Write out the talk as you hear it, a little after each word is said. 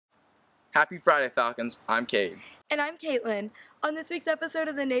Happy Friday, Falcons. I'm Cade. And I'm Caitlin. On this week's episode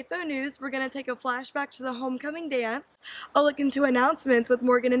of the Nafo News, we're going to take a flashback to the homecoming dance, a look into announcements with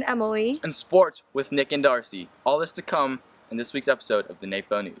Morgan and Emily, And sports with Nick and Darcy. All this to come in this week's episode of the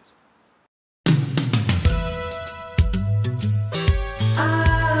Nafo News.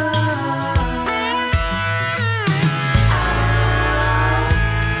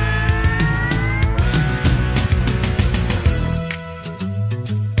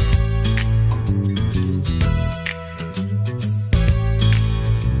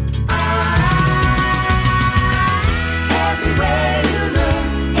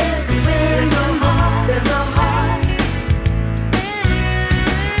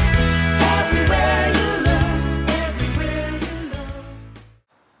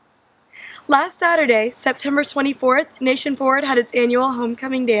 Last Saturday, September 24th, Nation Forward had its annual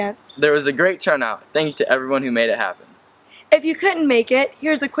homecoming dance. There was a great turnout. Thank you to everyone who made it happen. If you couldn't make it,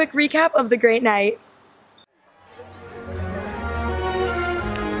 here's a quick recap of the great night.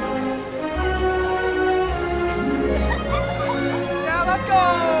 Now let's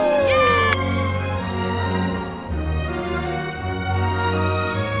go!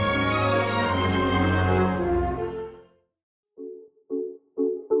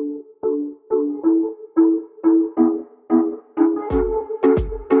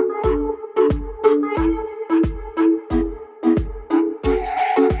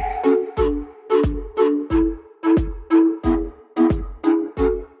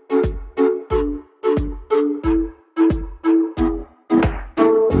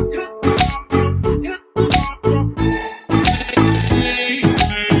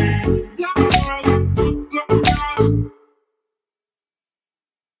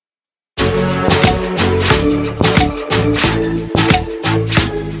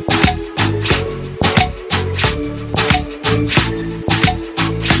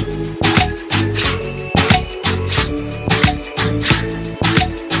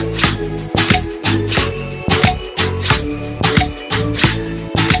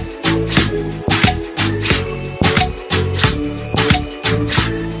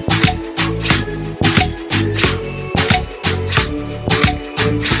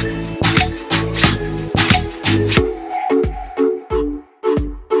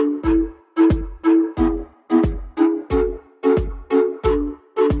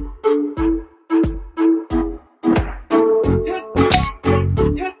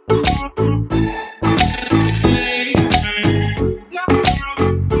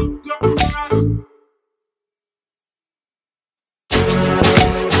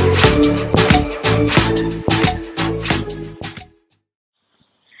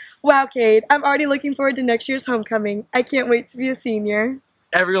 Wow, Cade, I'm already looking forward to next year's homecoming. I can't wait to be a senior.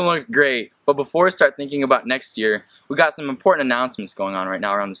 Everyone looks great, but before we start thinking about next year, we got some important announcements going on right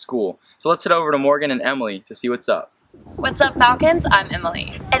now around the school. So let's head over to Morgan and Emily to see what's up. What's up, Falcons? I'm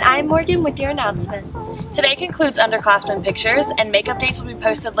Emily. And I'm Morgan with your announcement. Today concludes underclassmen pictures, and makeup dates will be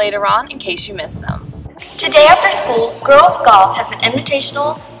posted later on in case you missed them. Today after school, girls golf has an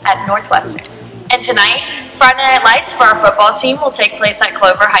invitational at Northwestern. And tonight, Friday Night Lights for our football team will take place at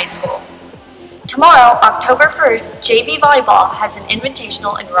Clover High School. Tomorrow, October 1st, JV Volleyball has an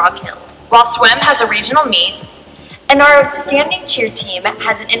invitational in Rock Hill. While swim has a regional meet, And our outstanding cheer team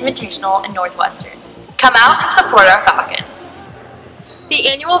has an invitational in Northwestern. come out and support our Falcons. The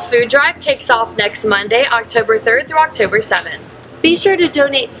annual food drive kicks off next Monday, October 3rd through October 7th. Be sure to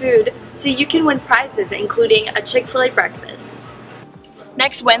donate food so you can win prizes, including a Chick-fil-A breakfast.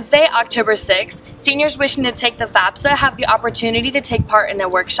 Next Wednesday, October 6th, seniors wishing to take the FAFSA have the opportunity to take part in a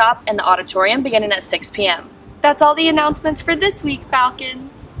workshop in the auditorium beginning at 6 p.m. That's all the announcements for this week,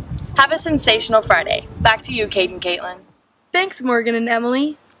 Falcons. Have a sensational Friday. Back to you, Kate and Caitlin. Thanks, Morgan and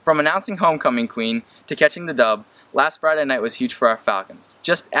Emily. From announcing homecoming queen to catching the dub, last Friday night was huge for our Falcons,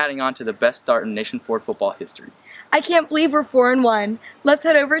 just adding on to the best start in Nation Forward football history. I can't believe we're 4-1. Let's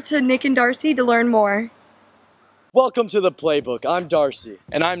head over to Nick and Darcy to learn more. Welcome to the Playbook. I'm Darcy.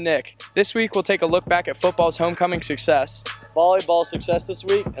 And I'm Nick. This week we'll take a look back at football's homecoming success. Volleyball success this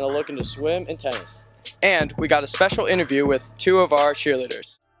week and a look into swim and tennis. And we got a special interview with two of our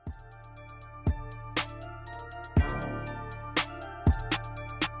cheerleaders.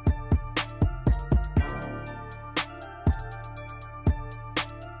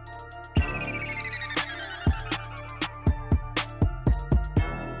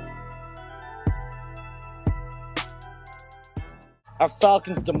 Our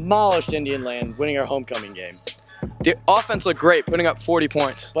Falcons demolished Indian Land, winning our homecoming game. The offense looked great, putting up 40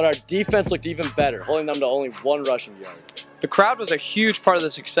 points. But our defense looked even better, holding them to only 1 rushing yard. The crowd was a huge part of the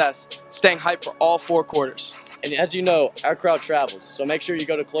success, staying hyped for all 4 quarters. And as you know, our crowd travels, so make sure you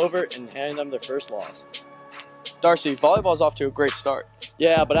go to Clover and hand them their first loss. Darcy, volleyball's off to a great start.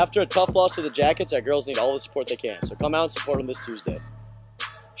 Yeah, but after a tough loss to the Jackets, our girls need all the support they can, so come out and support them this Tuesday.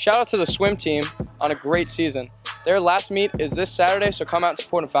 Shout out to the swim team on a great season. Their last meet is this Saturday, so come out and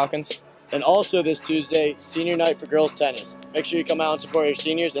support them, Falcons. And also this Tuesday, senior night for girls tennis. Make sure you come out and support your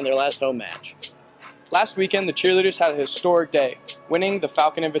seniors in their last home match. Last weekend, the cheerleaders had a historic day, winning the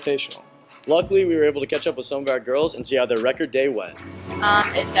Falcon Invitational. Luckily, we were able to catch up with some of our girls and see how their record day went.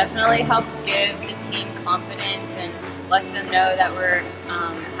 It definitely helps give the team confidence and lets them know that we're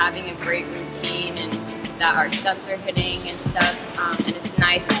having a great routine and that our stunts are hitting and stuff. And it's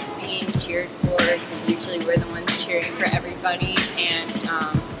nice being cheered for because usually we're the ones cheering for everybody.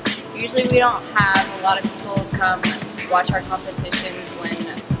 And usually we don't have a lot of people come watch our competitions when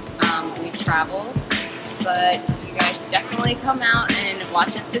we travel. But you guys should definitely come out and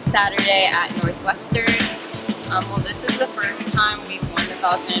watch us this Saturday at Northwestern. Well, this is the first time we've won the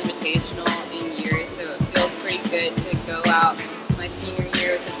Falcon Invitational in years, so it feels pretty good to go out my senior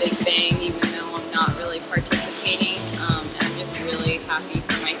year with a big bang, even though I'm not really participating. And I'm just really happy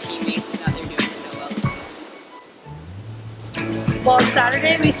for my teammates that they're doing so well this season. Well, on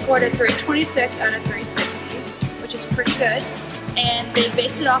Saturday we scored a 326 out of 360, which is pretty good. And they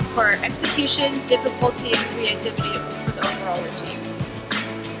based it off of our execution, difficulty, and creativity for the overall routine.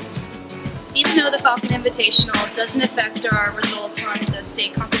 Even though the Falcon Invitational doesn't affect our results on the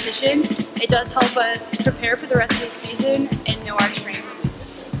state competition, it does help us prepare for the rest of the season and know our strengths and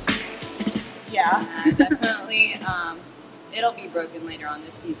weaknesses. Yeah, definitely. It'll be broken later on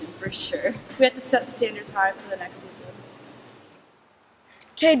this season for sure. We have to set the standards high for the next season.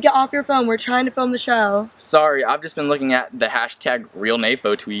 Cade, get off your phone. We're trying to film the show. Sorry, I've just been looking at the hashtag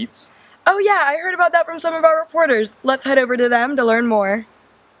 #RealNafo tweets. Oh yeah, I heard about that from some of our reporters. Let's head over to them to learn more.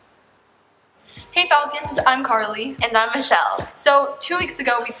 Hey Falcons, I'm Carly. And I'm Michelle. So 2 weeks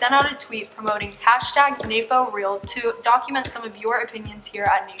ago we sent out a tweet promoting hashtag NafoReal to document some of your opinions here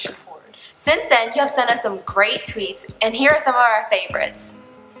at Nation Forward. Since then, you have sent us some great tweets, and here are some of our favorites.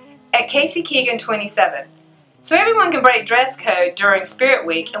 At Casey Keegan 27. So everyone can break dress code during Spirit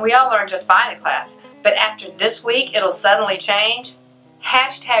Week and we all learn just fine in class. But after this week, it'll suddenly change?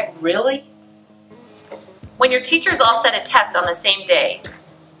 Hashtag really? When your teachers all set a test on the same day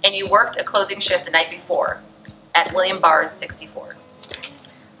and you worked a closing shift the night before at William Bars 64.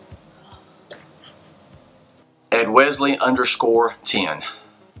 At Wesley_10.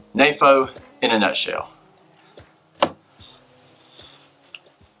 NAFO in a nutshell.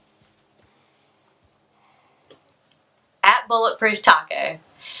 At Bulletproof Taco.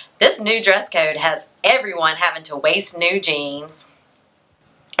 This new dress code has everyone having to waste new jeans.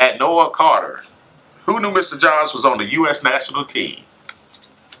 At Noah Carter. Who knew Mr. Johns was on the U.S. national team?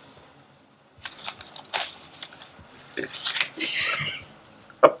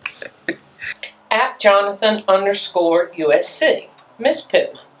 Okay. At Jonathan_USC. Miss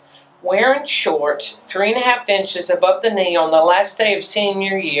Pittman. Wearing shorts 3.5 inches above the knee on the last day of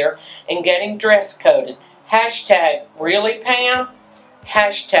senior year and getting dress coded. Hashtag really Pam?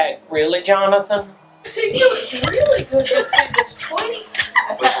 Hashtag really Jonathan? See, you look really good to see this 20. Did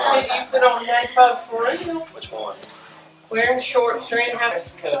you put on NAFO for real? Which one? Wearing shorts 3.5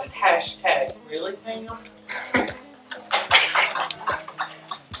 dress coded. Hashtag really Pam?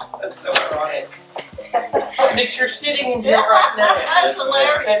 That's so ironic. That you're sitting in here right now. That's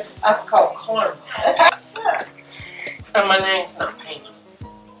hilarious. That's called karma. And my name's not Pam.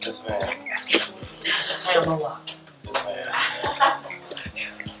 Yes, ma'am. Pamela. Yes, ma'am.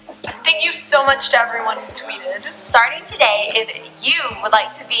 Thank you so much to everyone who tweeted. Starting today, if you would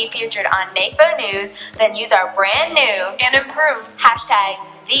like to be featured on NAFO News, then use our brand new And improved. hashtag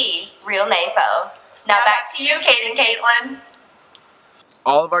 #TheRealNafo. Now back to you, Kate and Caitlin.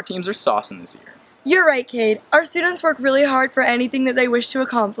 All of our teams are saucing this year. You're right, Cade. Our students work really hard for anything that they wish to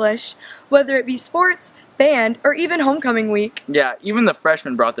accomplish, whether it be sports, band, or even homecoming week. Yeah, even the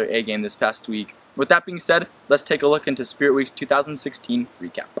freshmen brought their A game this past week. With that being said, let's take a look into Spirit Week's 2016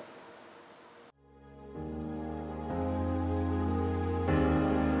 recap.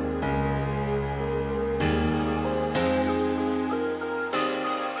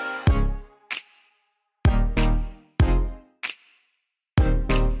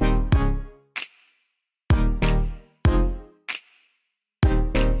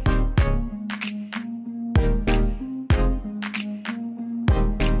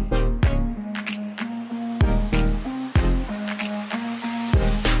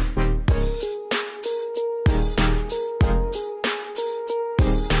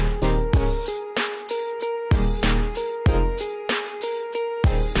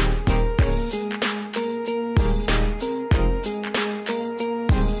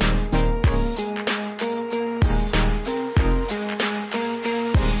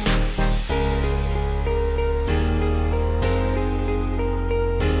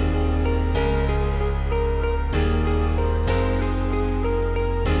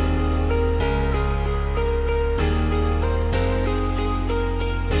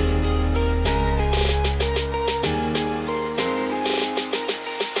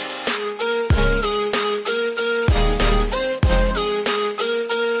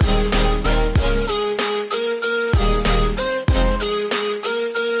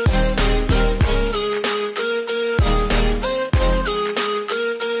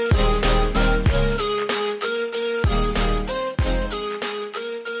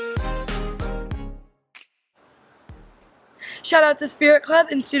 Shout out to Spirit Club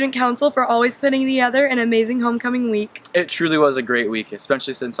and Student Council for always putting together an amazing homecoming week. It truly was a great week,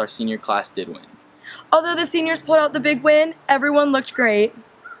 especially since our senior class did win. Although the seniors pulled out the big win, everyone looked great.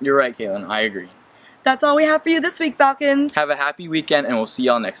 You're right, Kaylin. I agree. That's all we have for you this week, Falcons. Have a happy weekend, and we'll see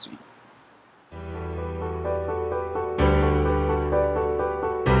y'all next week.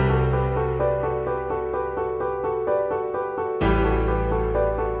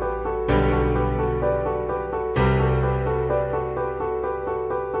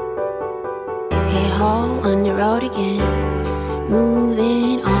 Hey ho, on the road again,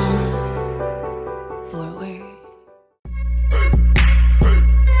 moving on.